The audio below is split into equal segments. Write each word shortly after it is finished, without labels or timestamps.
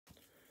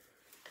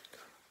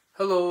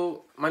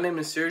Hello, my name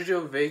is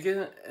Sergio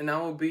Vega, and I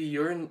will be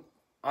your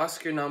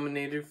Oscar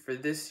nominator for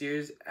this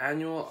year's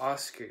annual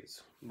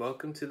Oscars.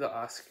 Welcome to the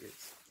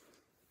Oscars.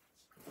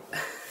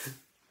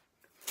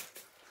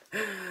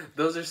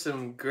 Those are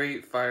some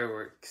great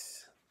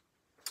fireworks.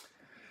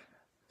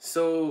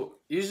 So,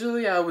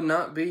 usually I would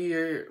not be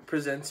your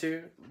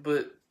presenter,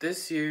 but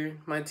this year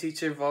my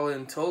teacher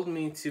volunteered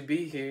me to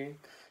be here,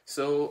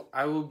 so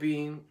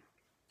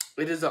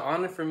it is an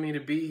honor for me to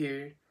be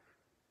here.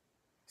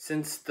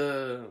 Since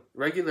the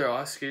regular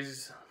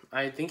Oscars,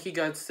 I think he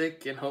got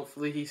sick and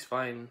hopefully he's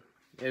fine.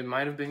 It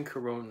might have been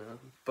corona,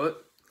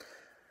 but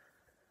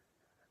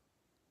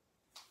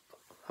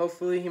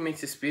hopefully he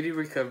makes a speedy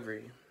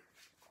recovery.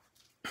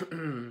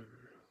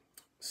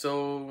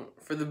 So,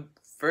 for the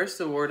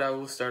first award I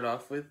will start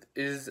off with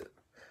is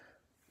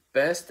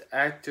Best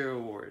Actor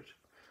Award.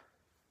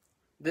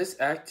 This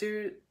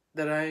actor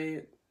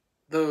the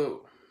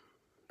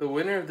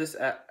winner of this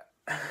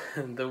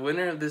the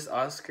winner of this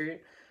Oscar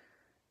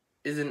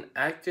is an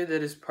actor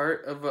that is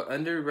part of an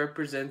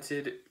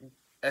underrepresented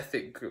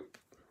ethnic group.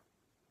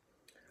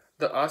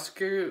 The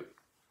Oscar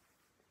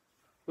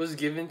was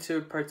given to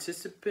a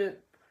participant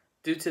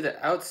due to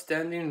the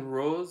outstanding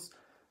roles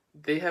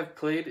they have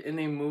played in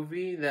a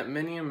movie that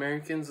many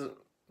Americans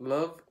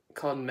love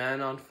called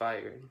Man on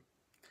Fire.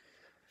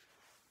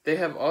 They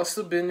have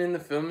also been in the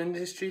film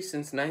industry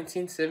since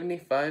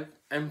 1975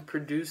 and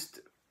produced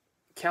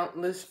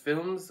countless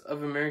films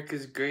of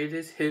America's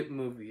greatest hit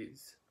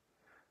movies.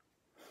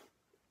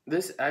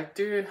 This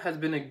actor has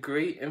been a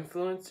great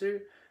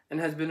influencer and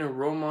has been a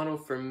role model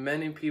for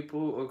many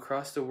people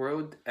across the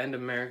world and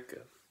America.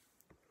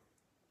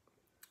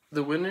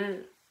 The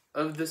winner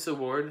of this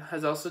award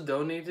has also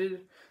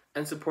donated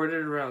and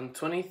supported around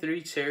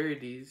 23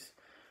 charities,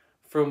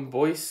 from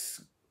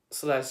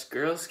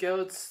Boy/Girl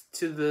Scouts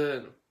to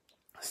the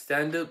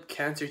Stand Up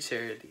Cancer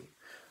charity.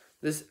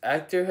 This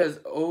actor has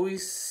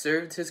always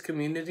served his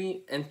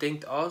community and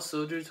thanked all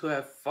soldiers who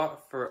have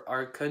fought for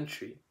our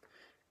country.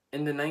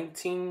 In the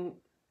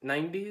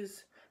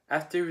 1990s,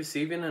 after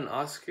receiving an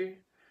Oscar,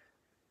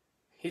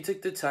 he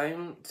took the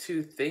time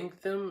to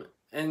thank them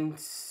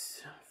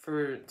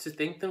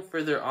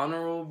for their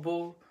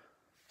honorable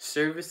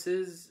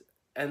services,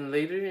 and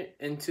later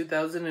in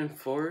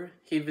 2004,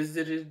 he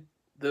visited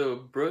the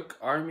Brooke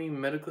Army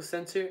Medical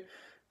Center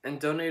and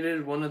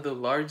donated one of the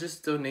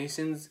largest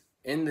donations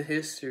in the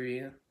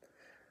history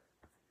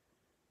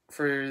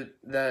for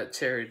that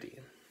charity.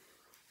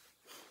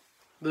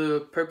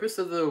 The purpose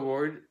of the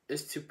award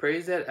is to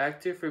praise that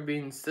actor for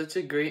being such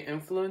a great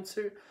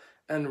influencer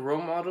and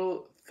role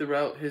model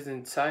throughout his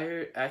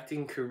entire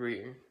acting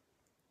career.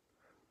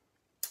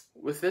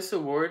 With this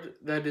award,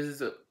 that is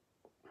the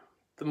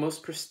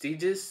most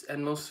prestigious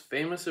and most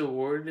famous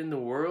award in the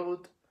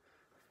world,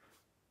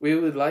 we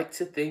would like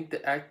to thank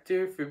the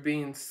actor for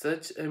being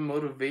such a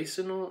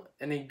motivational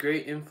and a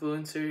great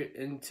influencer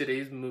in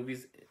today's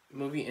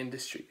movie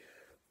industry.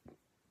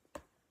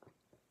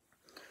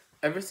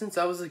 Ever since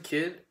I was a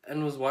kid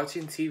and was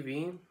watching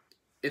TV,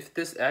 if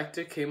this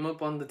actor came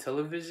up on the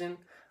television,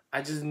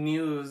 I just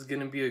knew it was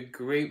going to be a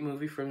great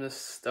movie from the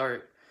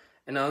start,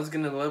 and I was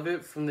going to love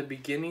it from the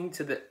beginning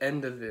to the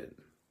end of it.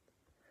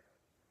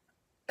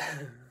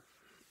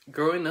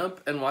 Growing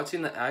up and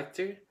watching the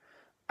actor,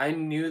 I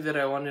knew that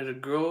I wanted to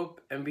grow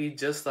up and be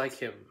just like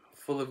him,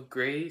 full of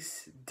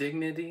grace,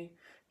 dignity,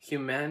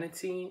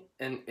 humanity,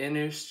 and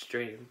inner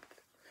strength.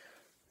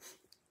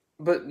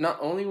 But not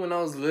only when I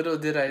was little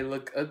did I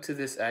look up to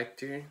this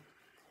actor,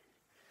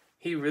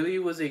 he really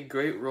was a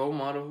great role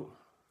model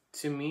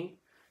to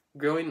me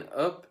growing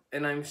up,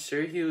 and I'm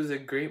sure he was a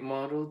great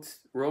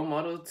role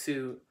model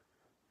to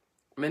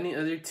many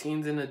other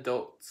teens and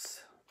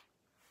adults.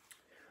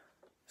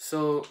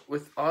 So,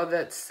 with all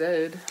that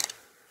said,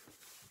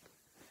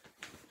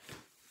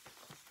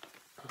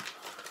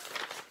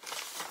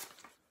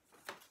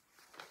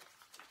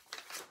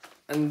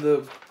 and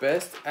the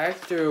Best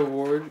Actor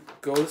Award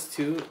goes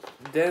to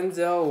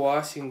Denzel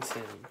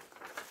Washington.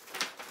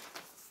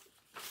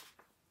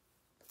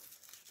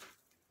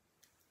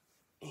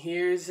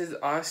 Here's his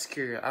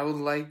Oscar.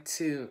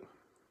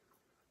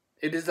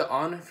 It is an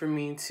honor for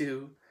me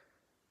to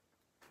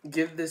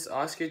give this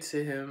Oscar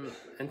to him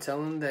and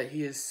tell him that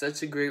he is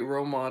such a great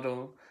role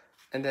model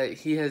and that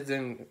he has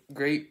done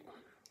great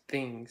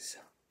things.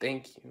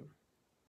 Thank you.